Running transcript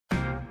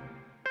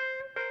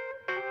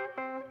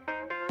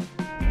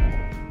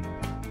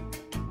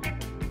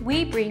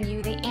we bring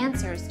you the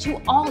answers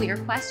to all your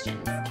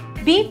questions.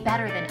 Be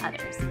better than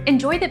others.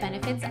 Enjoy the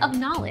benefits of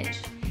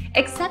knowledge.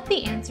 Accept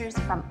the answers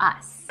from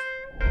us.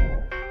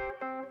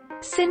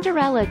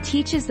 Cinderella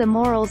teaches the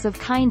morals of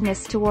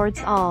kindness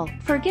towards all,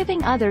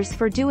 forgiving others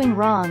for doing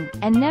wrong,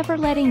 and never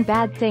letting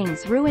bad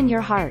things ruin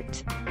your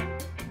heart.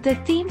 The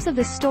themes of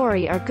the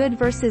story are good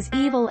versus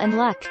evil and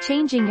luck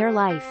changing your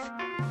life.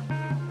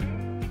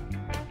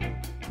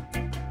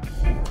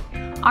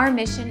 Our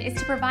mission is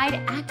to provide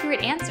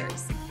accurate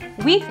answers.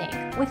 We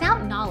think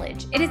without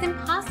knowledge, it is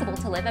impossible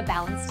to live a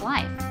balanced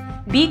life.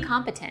 Be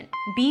competent,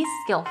 be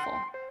skillful.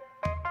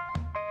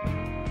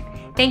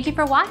 Thank you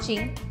for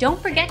watching. Don't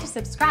forget to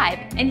subscribe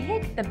and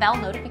hit the bell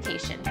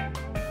notification.